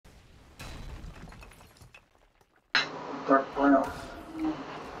dark brown.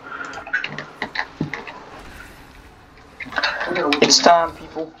 It's time,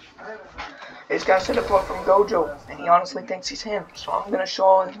 people. This guy said a quote from Gojo, and he honestly thinks he's him, so I'm gonna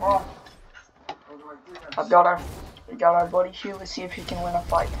show him wrong. We got our buddy Hugh. Let's see if he can win a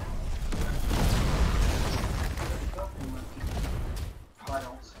fight.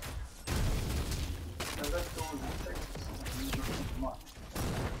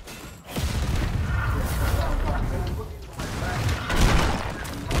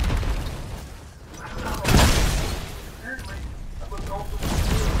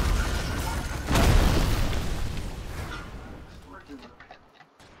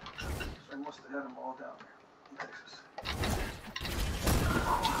 I must have had them all down there in Texas.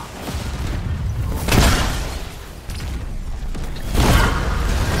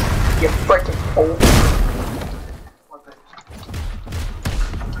 You freaking fool. What page?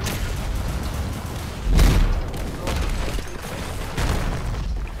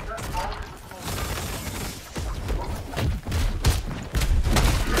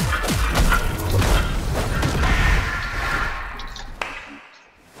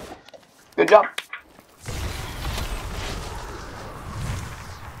 Good job.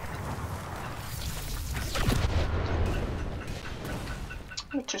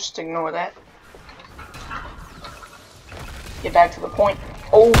 Just ignore that. Get back to the point.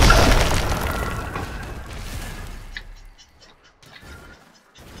 Oh!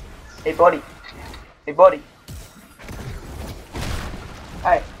 Hey, buddy. Hey, buddy.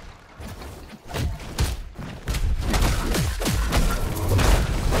 Hey.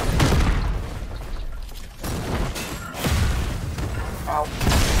 Ow.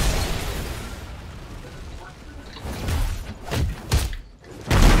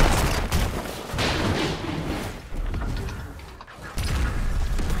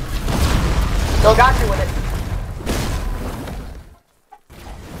 Still got you with it.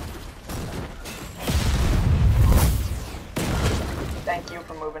 Thank you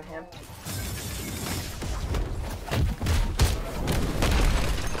for moving him.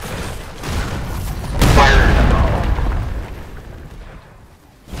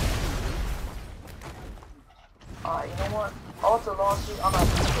 You know what? Also lost you. I'm not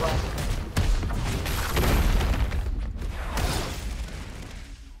going to last.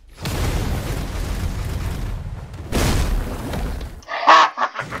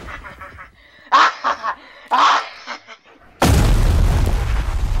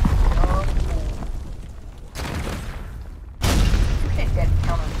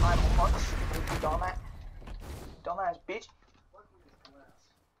 Dumbass bitch.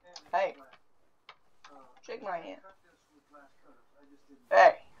 Hey. Shake my hand.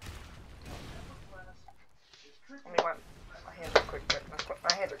 Hey. Let me wipe my hands real quick.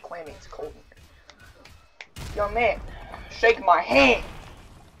 My hands are clammy. It's cold in here. Young man, shake my hand.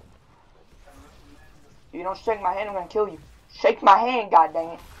 If you don't shake my hand, I'm gonna kill you. Shake my hand,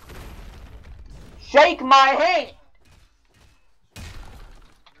 goddamn it. Shake my hand.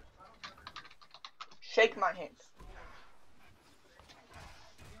 Shake my hand.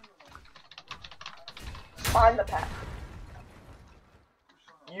 Find the path.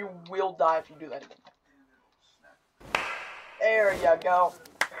 You will die if you do that again. There you go.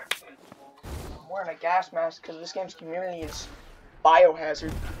 I'm wearing a gas mask because this game's community is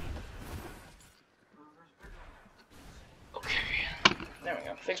biohazard. Okay. There we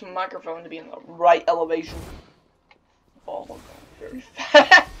go. Fix my microphone to be in the right elevation. Oh, I'm going very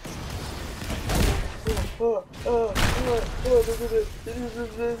fast.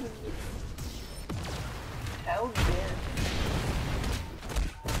 How dare.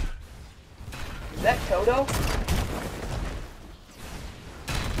 Is that Toto?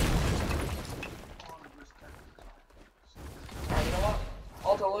 Alright, you know what?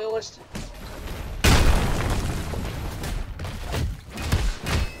 Alta Loyalist.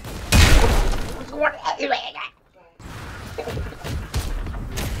 What's going on?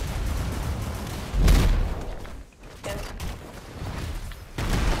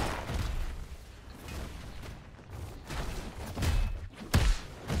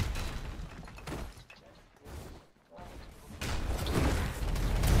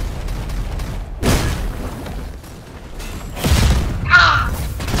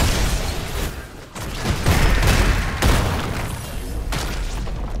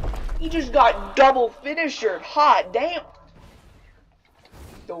 He just got double finishered. Hot damn.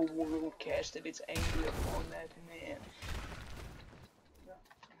 The world casted its anger upon that man.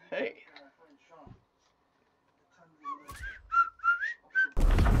 Hey.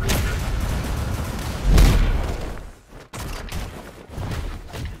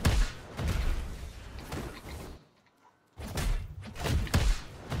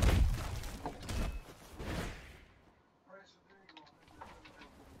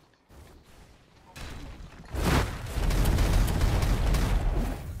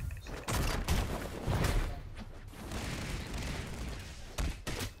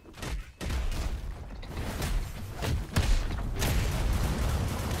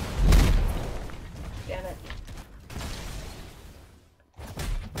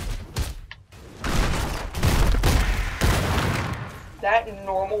 That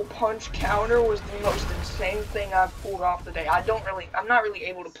normal punch counter was the most insane thing I've pulled off today. I'm not really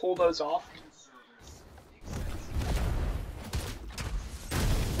able to pull those off.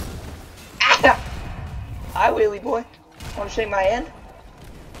 Ah! Hi, wheelie boy. Want to shake my hand?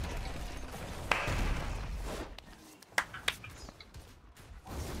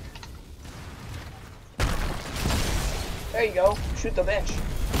 There you go. Shoot the bench.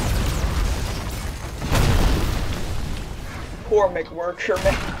 Poor McWorker,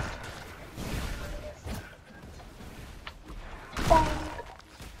 man.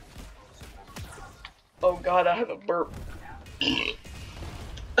 Oh god, I have a burp.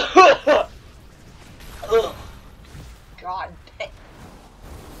 God dang.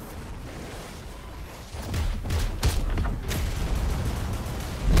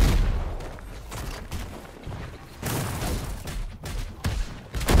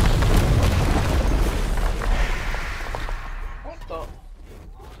 What the?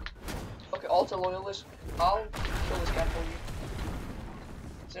 Okay, Alta Loyalist, I'll kill this guy for you.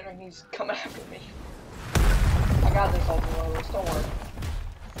 Considering he's coming after me. I got this, Alta Loyalist, don't worry.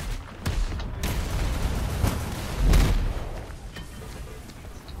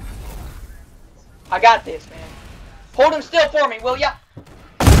 I got this, man. Hold him still for me, will ya?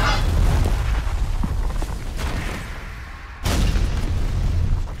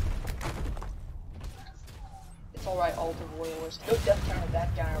 It's alright, Alta Loyalist. Go death counter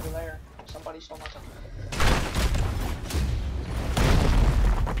that guy over there. Somebody stole my stuff.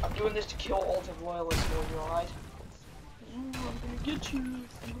 I'm doing this to kill Alta Loyalist, will you, alright? I'm gonna get you. I'm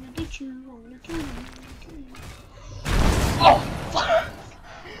gonna get you. I'm gonna kill you. I'm gonna kill you. Oh, fuck!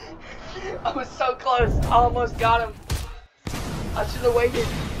 I was so close. I almost got him. I should have waited.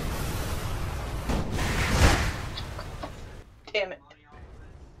 Damn it.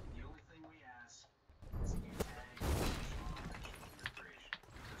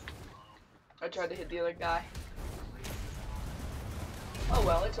 I tried to hit the other guy. Oh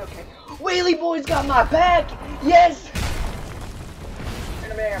well, it's okay. Wheelie Boy's got my back! Yes!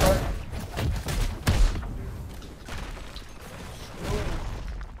 In a hammer.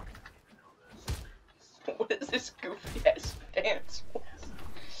 What is this goofy ass dance?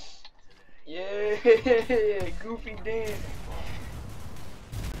 Yeah, goofy dance.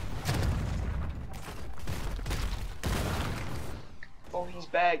 Oh, he's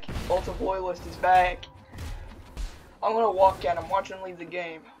back. Ultra Loyalist is back. I'm gonna walk at him, watch him leave the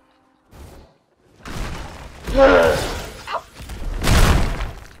game. Ow.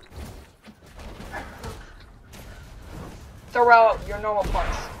 Throw out your normal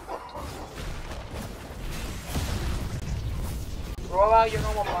punch. Throw out your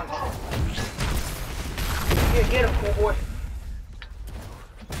normal punch. Yeah, get him, cool boy.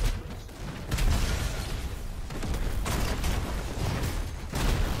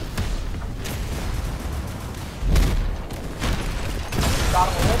 Got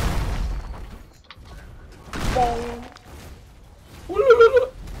him with it. Boom.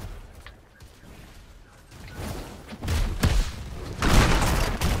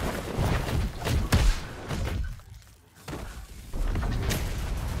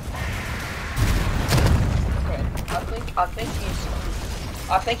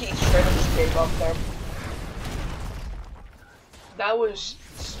 I think he straight up just gave up there. That was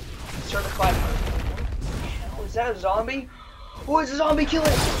certified murder. Was that a zombie? Oh, it's a zombie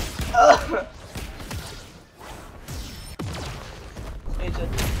killing! It's a...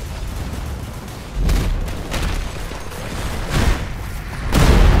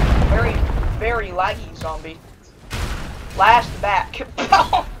 Very, very laggy zombie. Last back.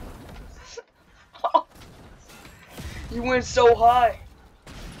 You went so high.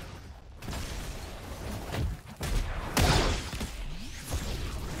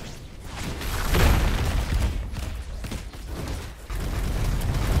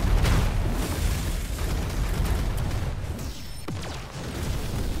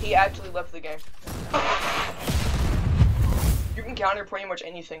 He actually left the game. You can counter pretty much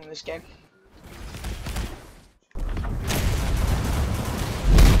anything in this game.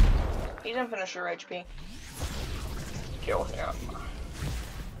 He's in finisher HP. Kill him.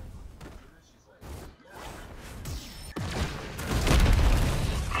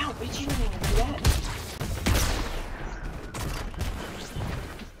 Ow, bitch, you didn't even do that.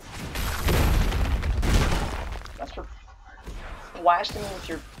 That's for blasting him with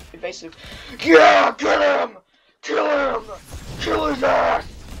your evasive. Yeah, get him! Kill him! Kill his ass!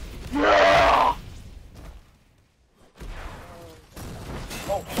 Yeah!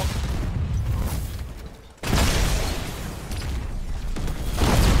 Oh, fuck.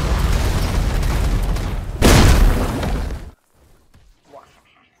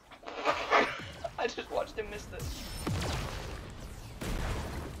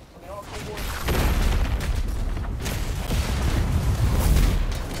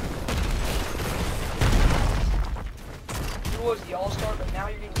 was the all-star, but now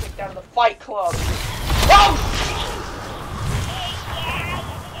you're getting kicked out of the fight club. Oh!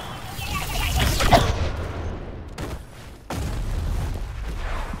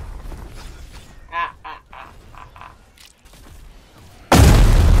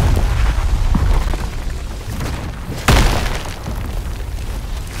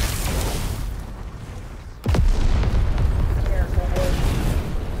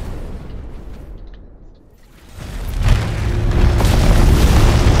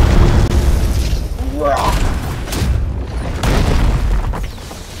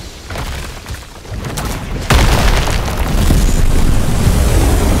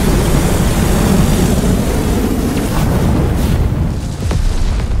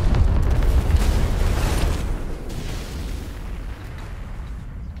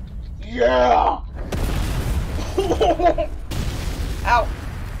 Yeah! Ow!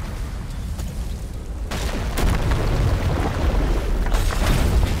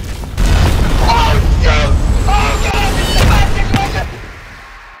 Oh, shoot! Oh, God! This is a bad situation!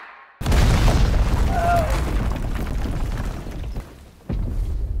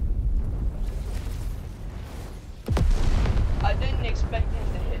 I didn't expect him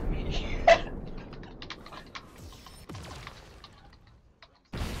to hit me.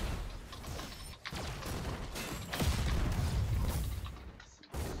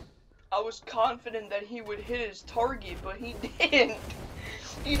 I was confident that he would hit his target, but he didn't.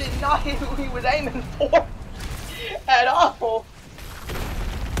 He did not hit who he was aiming for at all.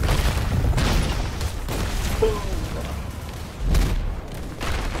 Boom.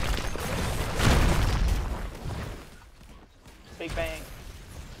 Big bang.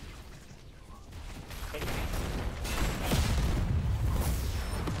 Big bang.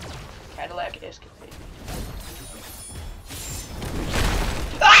 Cadillac Escapade.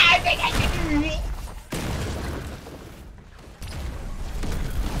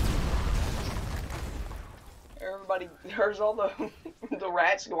 Everybody, there's all the the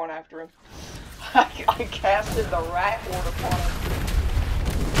rats going after him. I casted the rat horde upon him.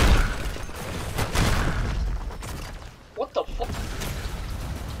 What the fuck?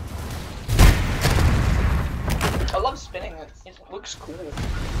 I love spinning it. It looks cool.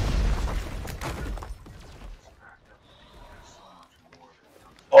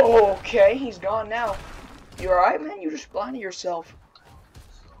 Okay, he's gone now. You alright, man? You just blinded yourself.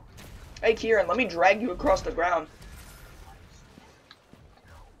 Hey, Kieran, let me drag you across the ground.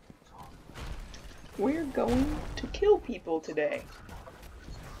 We're going to kill people today.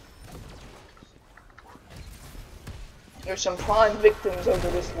 There's some prime victims over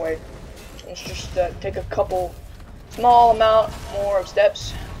this way. Let's just take a couple, small amount more of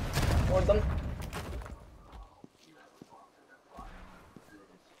steps toward them.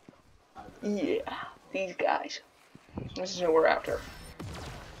 Yeah, these guys. This is who we're after.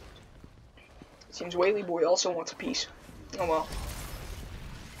 It seems Whaley Boy also wants a piece. Oh well.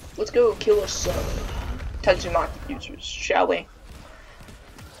 Let's go kill us some Tatsumaki users, shall we?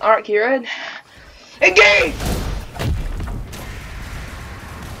 Alright, Kieran. Engage!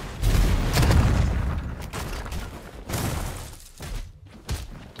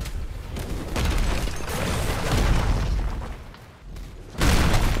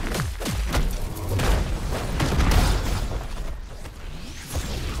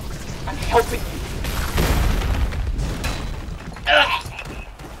 Helping you.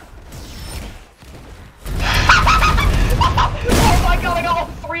 Oh my god, I got all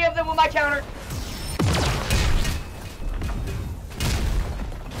three of them with my counter.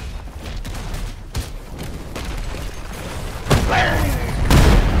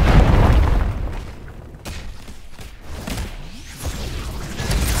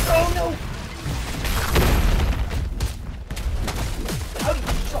 Oh no. How do you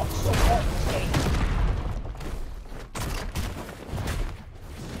suck so hard in this game?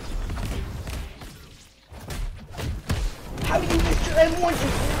 How do you miss your M1 so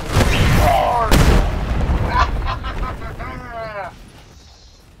hard?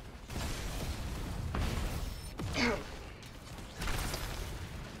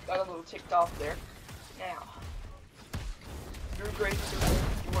 Got a little ticked off there. Now, Drew Grace,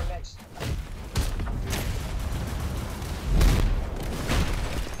 you are next.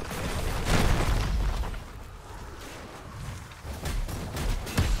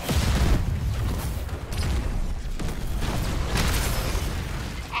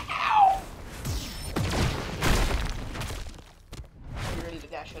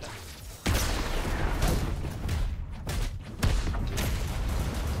 Shut up.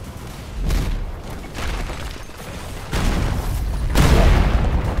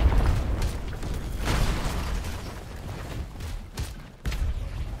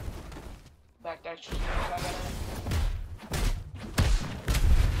 extra damage I got in it.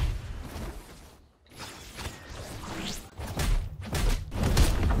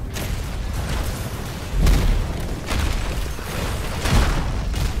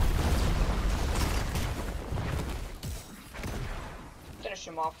 Finish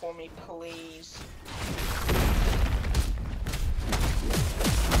him off for me, please.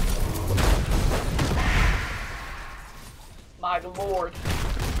 My lord.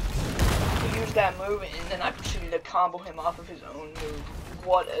 He used that move and then I proceeded to combo him off of his own move.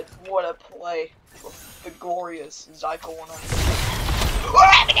 What a play. The glorious Zyko 100.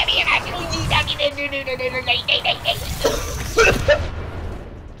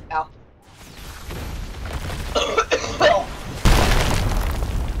 Ow.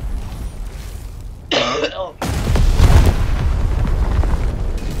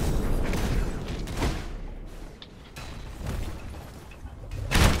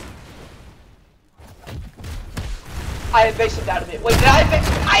 I evasive out of it. Wait, did I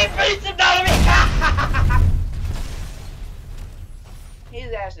evasive? I evasive out of it!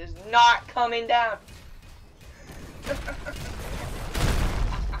 His ass is not coming down.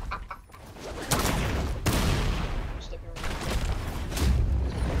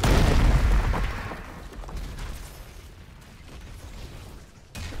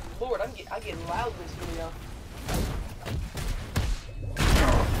 Lord, I get loud this video.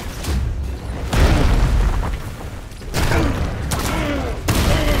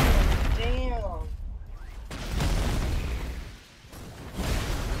 Damn.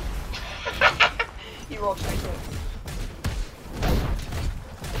 He rolled straight to it.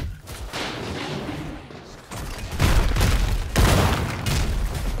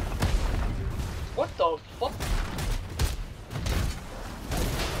 What the fuck?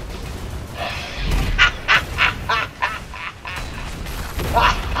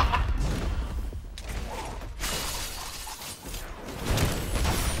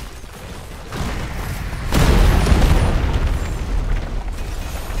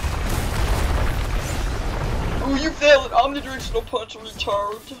 Oh, you failed it! I'm the directional punch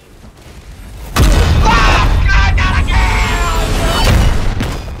retard. God, not again!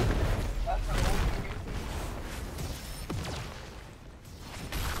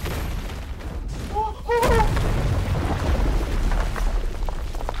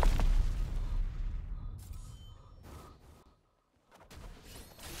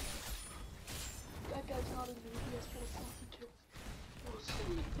 That guy's not in the PS4 too. Oh,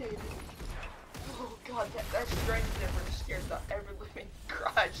 sweet baby. Oh god, that strength difference scared the ever-living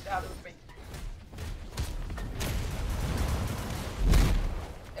Christ out of me.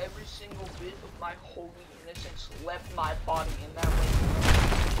 Every single bit of my holy innocence left my body in that way.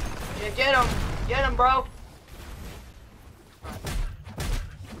 Yeah, get him! Get him, bro!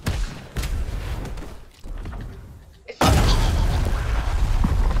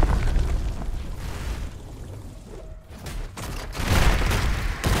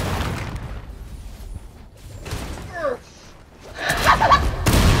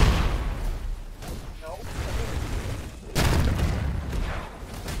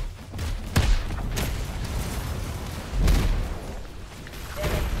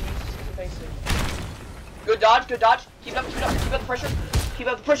 Good dodge, good dodge. Keep up the pressure. Keep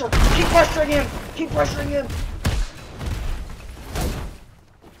up the pressure. Keep pressuring him. Keep pressuring him.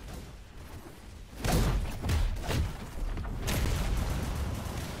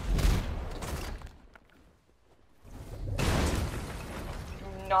 Do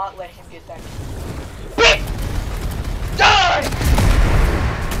not let him get that. Die!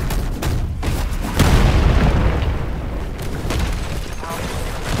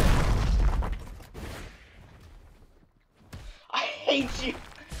 I hate you!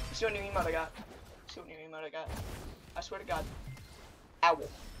 See what new emote I got. See what new emote I got. I swear to God. Owl.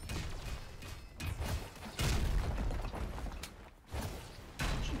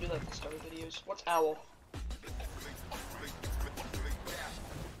 Should do that at the start of videos. What's owl?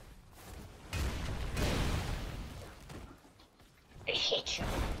 I hate you.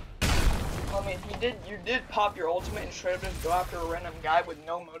 I mean, you did pop your ultimate and straight up just go after a random guy with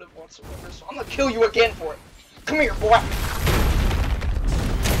no motive whatsoever, so I'm gonna kill you again for it. Come here, boy!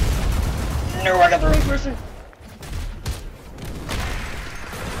 No, I got the right person!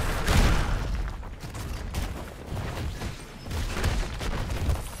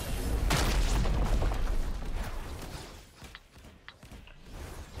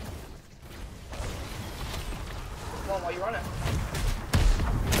 Come on, while you run it.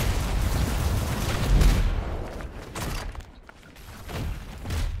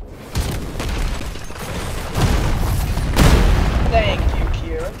 Thank you,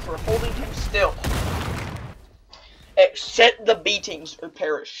 Kieran, for holding him still. Accept the beatings or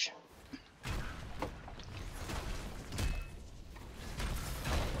perish.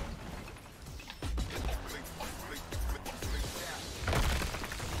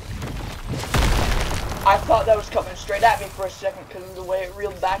 I thought that was coming straight at me for a second because of the way it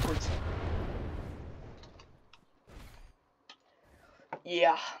reeled backwards.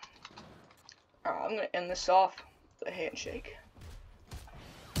 Yeah. I'm gonna end this off with a handshake.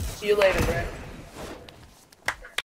 See you later, Brent.